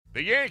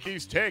The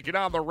Yankees taking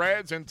on the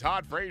Reds in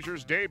Todd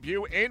Frazier's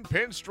debut in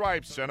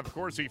pinstripes. And, of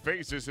course, he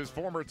faces his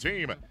former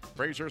team.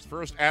 Frazier's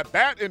first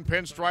at-bat in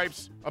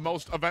pinstripes, a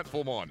most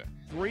eventful one.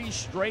 3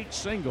 straight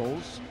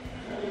singles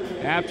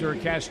after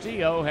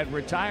Castillo had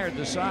retired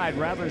the side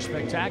rather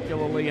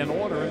spectacularly in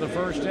order in the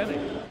first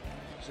inning.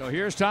 So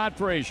here's Todd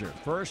Frazier.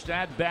 First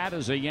at-bat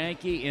as a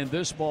Yankee in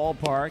this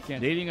ballpark.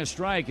 And needing a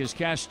strike is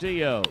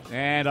Castillo.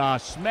 And a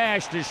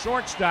smash to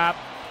shortstop.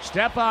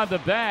 Step on the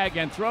bag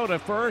and throw to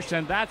first,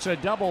 and that's a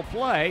double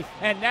play.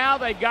 And now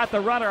they've got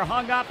the runner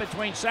hung up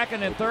between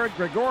second and third,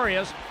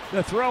 Gregorius.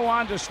 The throw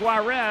on to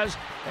Suarez,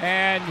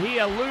 and he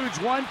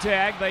eludes one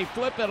tag. They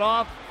flip it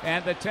off,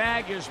 and the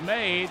tag is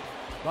made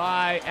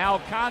by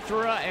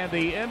Alcantara, and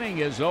the inning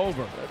is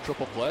over. A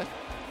triple play?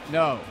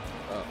 No.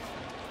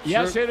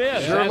 Yes, it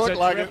is. Sure That's looked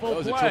like triple it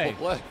was play. a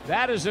triple play.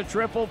 That is a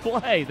triple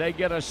play. They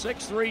get a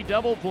 6-3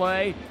 double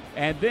play,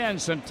 and then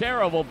some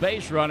terrible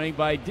base running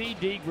by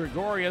D.D.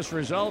 Gregorius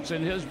results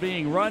in his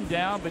being run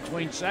down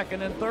between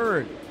second and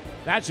third.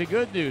 That's the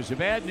good news. The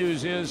bad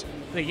news is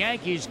the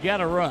Yankees get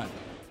a run.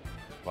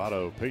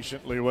 Votto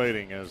patiently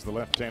waiting as the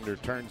left-hander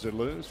turns it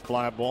loose.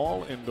 Fly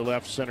ball into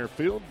left center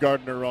field.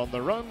 Gardner on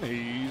the run.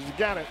 He's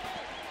got it.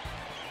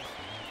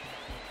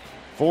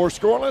 4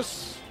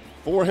 scoreless.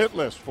 4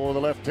 hitless for the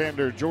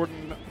left-hander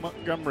Jordan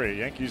Montgomery.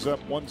 Yankees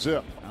up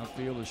 1-0.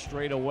 Outfield is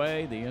straight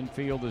away. The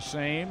infield the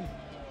same.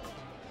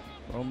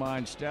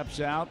 Romine steps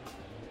out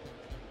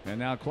and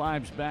now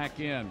climbs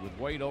back in with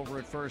Wade over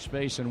at first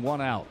base and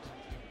 1 out.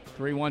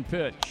 3-1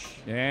 pitch.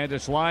 And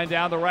it's lined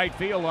down the right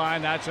field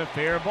line. That's a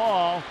fair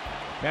ball.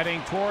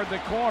 Heading toward the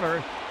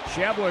corner.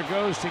 Schebler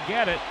goes to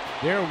get it.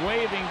 They're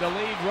waving the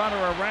lead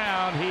runner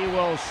around. He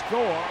will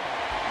score.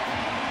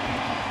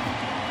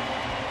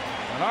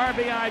 An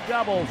RBI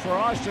double for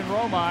Austin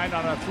Romine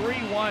on a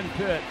 3-1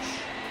 pitch.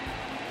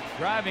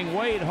 Driving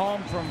Wade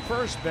home from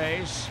first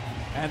base,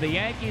 and the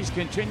Yankees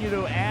continue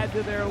to add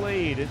to their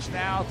lead. It's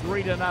now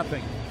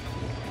 3-0.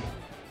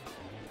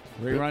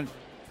 Rerun.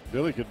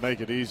 Billy could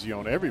make it easy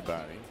on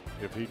everybody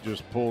if he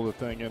just pull the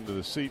thing into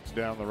the seats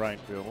down the right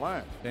field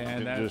line.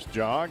 And just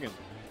jog and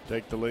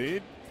take the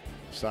lead,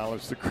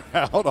 silence the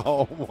crowd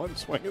all one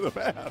swing of the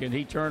bat. Can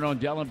he turn on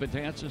Dellin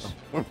Betances?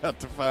 We're about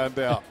to find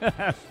out.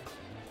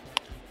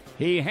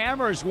 He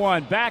hammers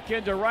one back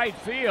into right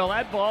field.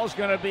 That ball's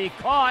going to be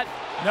caught.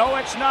 No,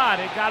 it's not.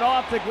 It got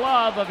off the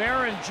glove of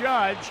Aaron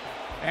Judge,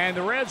 and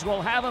the Reds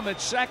will have him at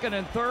second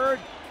and third.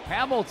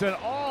 Hamilton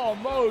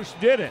almost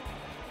did it.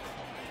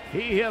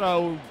 He hit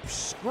a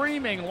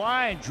screaming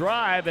line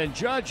drive, and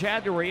Judge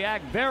had to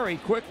react very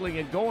quickly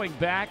in going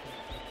back.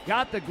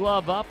 Got the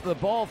glove up. The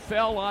ball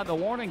fell on the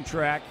warning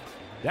track.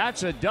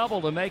 That's a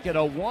double to make it a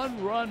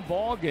 1-run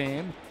ball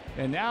game.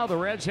 And now the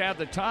Reds have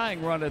the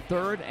tying run at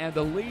third and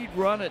the lead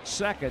run at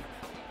second.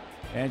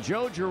 And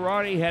Joe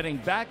Girardi heading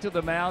back to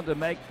the mound to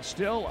make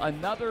still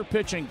another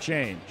pitching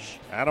change.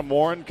 Adam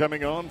Warren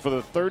coming on for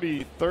the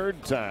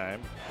 33rd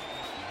time.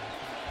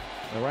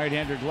 The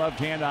right-hander gloved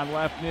hand on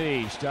left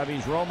knee.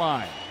 Studies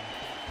Romine.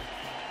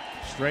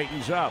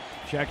 Straightens up.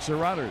 Checks the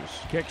runners.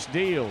 Kicks,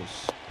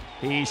 deals.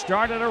 He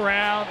started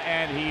around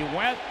and he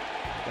went.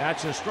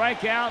 That's a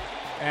strikeout.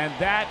 And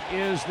that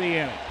is the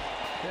inning.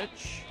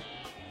 Pitch.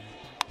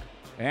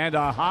 And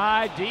a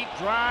high, deep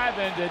drive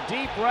into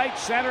deep right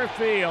center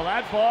field.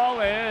 That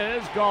ball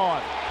is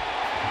gone.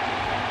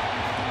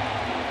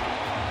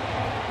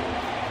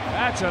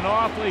 That's an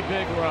awfully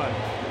big run.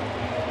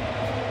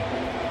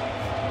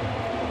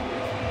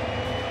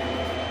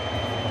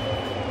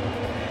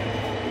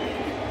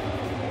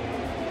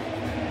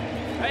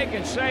 They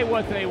can say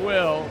what they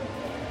will,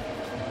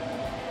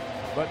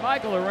 but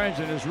Michael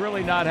Lorenzen has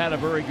really not had a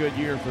very good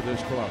year for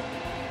this club.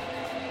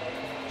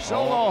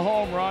 Solo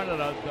home run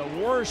at the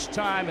worst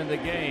time in the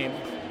game.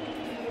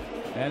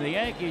 And the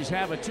Yankees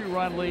have a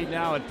 2-run lead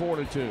now at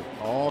 4-2.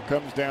 All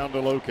comes down to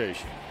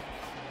location.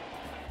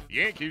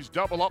 Yankees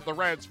double up the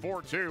Reds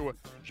 4-2.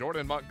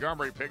 Jordan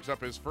Montgomery picks up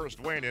his first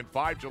win in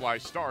 5 July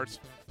starts,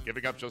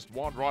 giving up just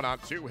 1 run on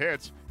 2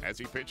 hits as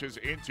he pitches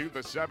into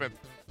the 7th.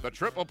 The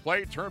triple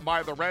play turned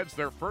by the Reds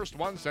their first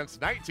one since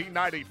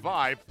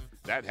 1995.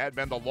 That had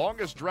been the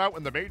longest drought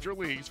in the major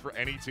leagues for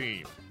any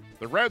team.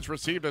 The Reds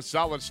received a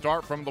solid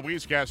start from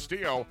Luis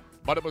Castillo,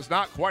 but it was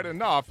not quite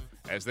enough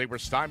as they were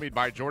stymied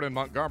by Jordan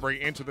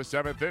Montgomery into the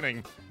 7th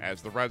inning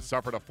as the Reds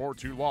suffered a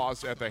 4-2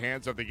 loss at the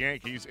hands of the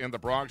Yankees in the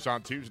Bronx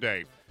on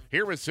Tuesday.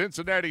 Here is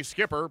Cincinnati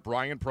skipper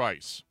Brian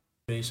Price.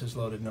 Bases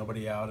loaded,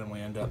 nobody out, and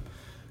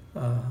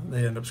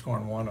they end up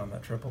scoring 1 on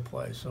that triple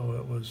play. So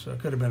it was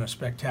could have been a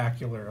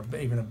spectacular,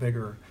 even a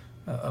bigger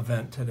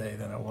event today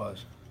than it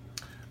was.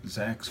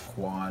 Zach's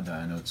quad,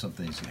 I know it's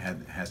something he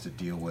has to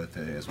deal with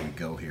as we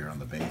go here on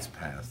the base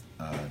path.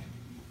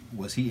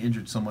 Was he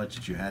injured so much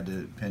that you had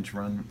to pinch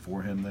run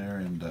for him there,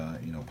 and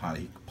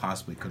he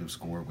possibly could have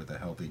scored with a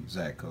healthy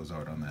Zach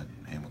Cozart on that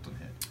Hamilton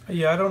hit?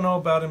 Yeah, I don't know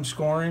about him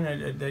scoring.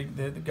 They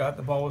got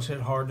the ball was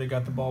hit hard. They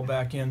got the ball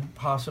back in.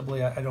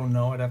 Possibly, I don't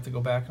know. I'd have to go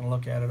back and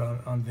look at it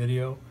on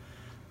video.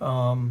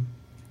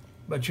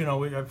 But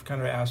I've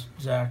kind of asked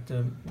Zach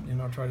to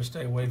try to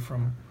stay away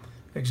from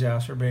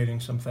exacerbating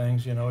some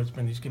things.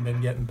 He's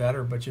been getting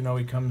better, but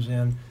he comes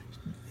in.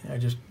 I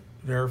just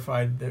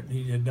verified that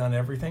he had done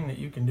everything that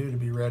you can do to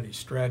be ready.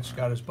 Stretched,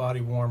 got his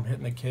body warm,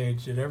 hitting the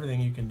cage, did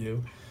everything you can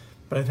do.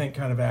 But I think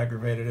kind of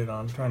aggravated it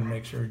on trying to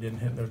make sure he didn't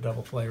hit no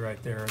double play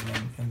right there.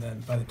 And then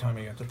by the time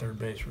he got to third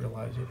base,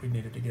 realized that we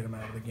needed to get him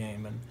out of the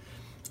game. And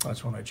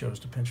that's when I chose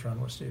to pinch run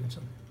with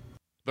Stevenson.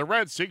 The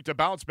Reds seek to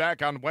bounce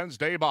back on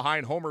Wednesday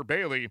behind Homer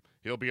Bailey.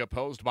 He'll be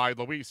opposed by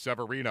Luis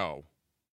Severino.